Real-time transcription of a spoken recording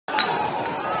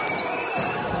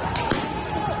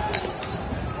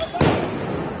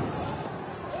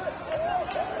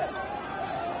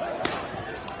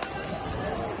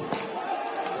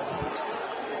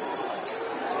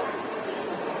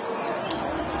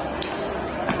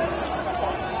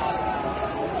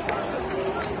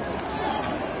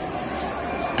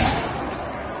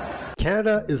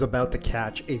Canada is about to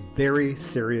catch a very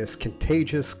serious,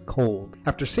 contagious cold.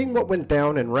 After seeing what went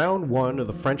down in round one of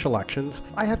the French elections,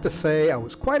 I have to say I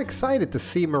was quite excited to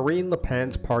see Marine Le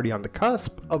Pen's party on the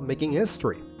cusp of making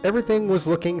history. Everything was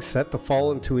looking set to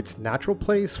fall into its natural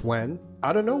place when,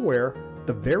 out of nowhere,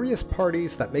 the various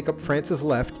parties that make up France's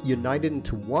left united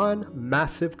into one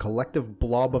massive collective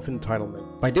blob of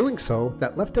entitlement. By doing so,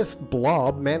 that leftist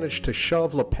blob managed to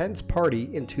shove Le Pen's party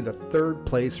into the third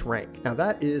place rank. Now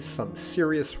that is some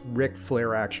serious Ric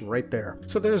Flair action right there.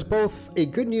 So there's both a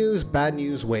good news, bad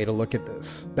news way to look at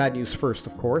this. Bad news first,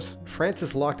 of course. France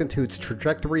is locked into its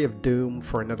trajectory of doom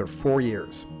for another 4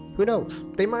 years. Who knows?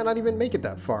 They might not even make it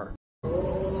that far.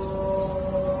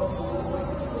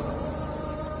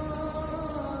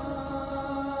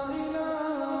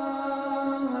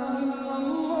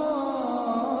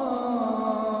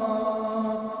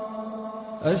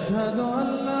 أشهد أن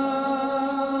لا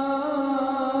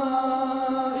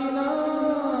إله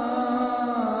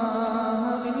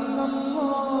إلا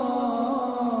الله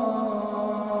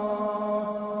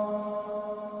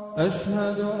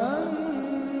أشهد أن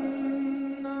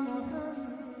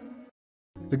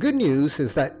The good news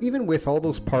is that even with all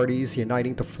those parties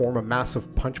uniting to form a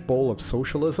massive punch bowl of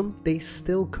socialism, they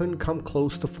still couldn't come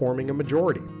close to forming a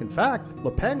majority. In fact,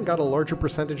 Le Pen got a larger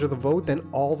percentage of the vote than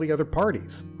all the other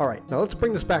parties. Alright, now let's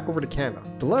bring this back over to Canada.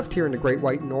 The left here in the Great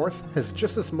White North has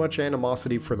just as much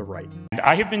animosity for the right.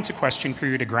 I have been to question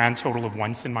period a grand total of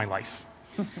once in my life.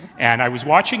 And I was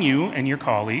watching you and your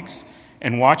colleagues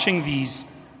and watching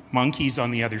these monkeys on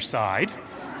the other side.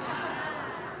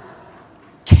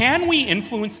 Can we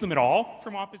influence them at all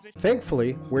from opposition?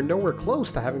 Thankfully, we're nowhere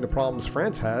close to having the problems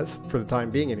France has, for the time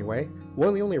being anyway. One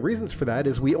of the only reasons for that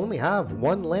is we only have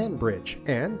one land bridge,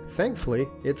 and, thankfully,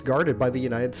 it's guarded by the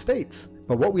United States.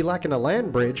 But what we lack in a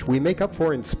land bridge, we make up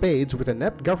for in spades with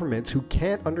inept governments who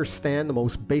can't understand the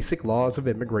most basic laws of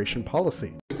immigration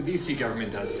policy. The BC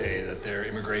government does say that their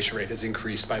immigration rate has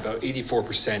increased by about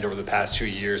 84% over the past 2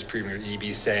 years. Premier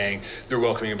Eby saying they're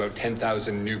welcoming about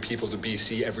 10,000 new people to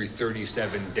BC every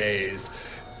 37 days.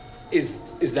 Is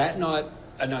that not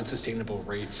an unsustainable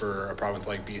rate for a province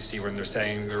like BC when they're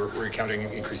saying we're encountering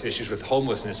increased issues with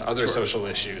homelessness, other social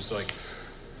issues? Like,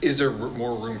 is there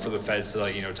more room for the feds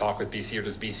to talk with BC, or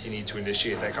does BC need to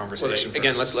initiate that conversation? Well,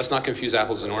 again, let's not confuse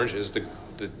apples and oranges. The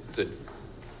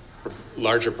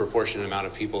larger proportionate amount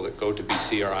of people that go to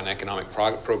BC are on economic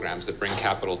programs that bring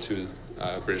capital to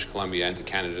British Columbia and to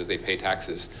Canada. They pay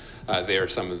taxes. They are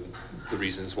some of the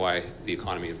reasons why the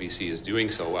economy of BC is doing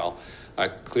so well.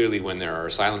 Clearly, when there are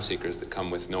asylum seekers that come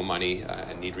with no money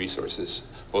and need resources,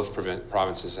 both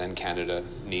provinces and Canada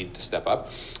need to step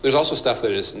up. There's also stuff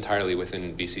that is entirely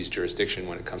within BC's jurisdiction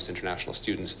when it comes to international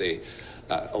students. They,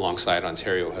 alongside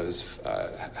Ontario,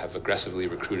 have aggressively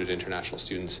recruited international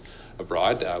students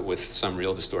abroad with some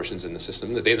real distortions in the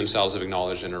system that they themselves have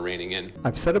acknowledged and are reining in.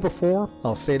 I've said it before,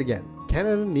 I'll say it again.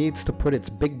 Canada needs to put its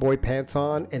big boy pants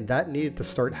on, and that needed to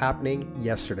start happening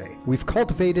yesterday. We've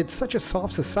cultivated such a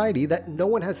soft society that no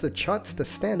one has the chuts to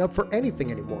stand up for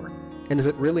anything anymore. And is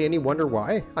it really any wonder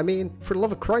why? I mean, for the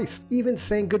love of Christ, even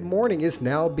saying good morning is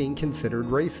now being considered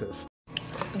racist.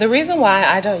 The reason why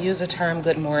I don't use the term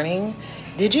good morning,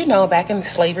 did you know back in the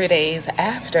slavery days,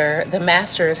 after the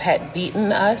masters had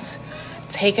beaten us,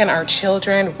 taken our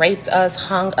children, raped us,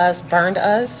 hung us, burned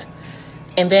us,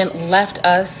 and then left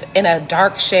us in a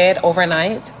dark shed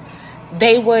overnight,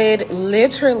 they would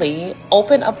literally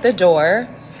open up the door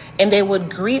and they would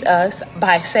greet us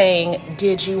by saying,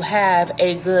 "Did you have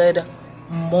a good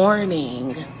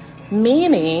morning?"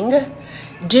 Meaning,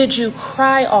 did you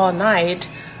cry all night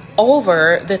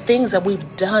over the things that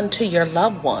we've done to your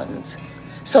loved ones?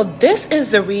 So this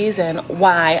is the reason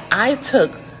why I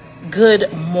took good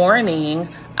morning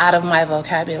out of my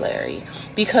vocabulary,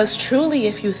 because truly,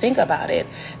 if you think about it,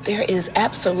 there is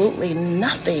absolutely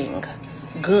nothing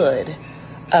good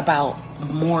about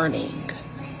mourning.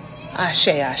 Ashe,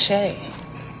 ashe.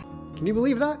 Can you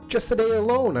believe that? Just today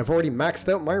alone, I've already maxed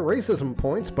out my racism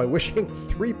points by wishing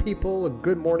 3 people a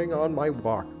good morning on my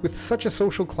walk. With such a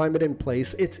social climate in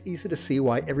place, it's easy to see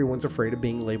why everyone's afraid of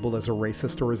being labeled as a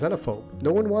racist or a xenophobe.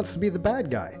 No one wants to be the bad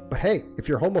guy. But hey, if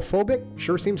you're homophobic,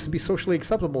 sure seems to be socially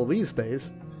acceptable these days.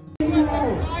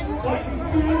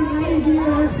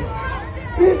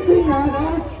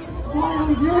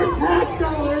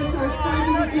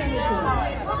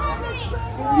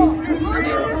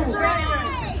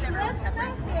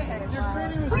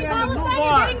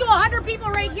 Getting to 100 people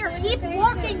right here. Keep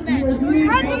walking then.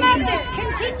 Spread the message.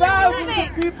 Continue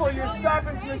moving. People, you're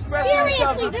stopping to express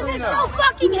yourself. Seriously, this is so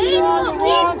fucking hateful.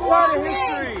 Keep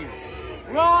walking.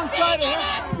 Wrong side of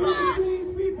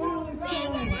history. Wrong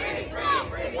side of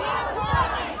history.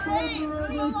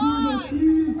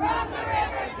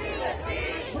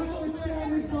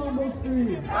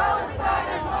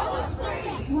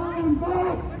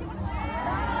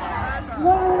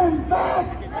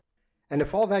 And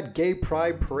if all that gay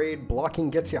pride parade blocking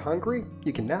gets you hungry,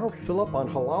 you can now fill up on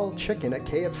halal chicken at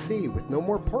KFC with no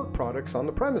more pork products on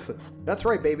the premises. That's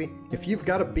right, baby. If you've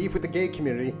got a beef with the gay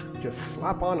community, just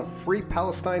slap on a Free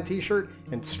Palestine t-shirt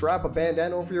and strap a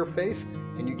bandana over your face,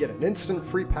 and you get an instant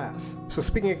free pass. So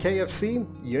speaking of KFC,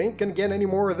 you ain't gonna get any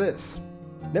more of this.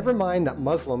 Never mind that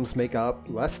Muslims make up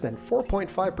less than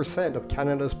 4.5% of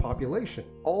Canada's population.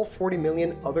 All 40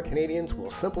 million other Canadians will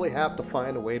simply have to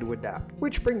find a way to adapt.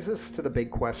 Which brings us to the big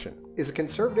question. Is a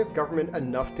Conservative government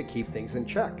enough to keep things in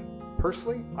check?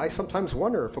 Personally, I sometimes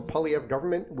wonder if a Poilievre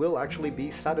government will actually be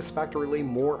satisfactorily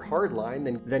more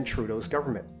hardline than Trudeau's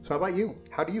government. So how about you?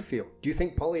 How do you feel? Do you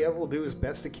think Poilievre will do his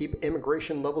best to keep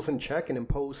immigration levels in check and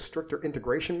impose stricter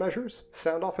integration measures?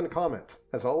 Sound off in the comments.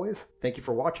 As always, thank you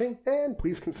for watching, and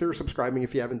please consider subscribing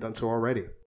if you haven't done so already.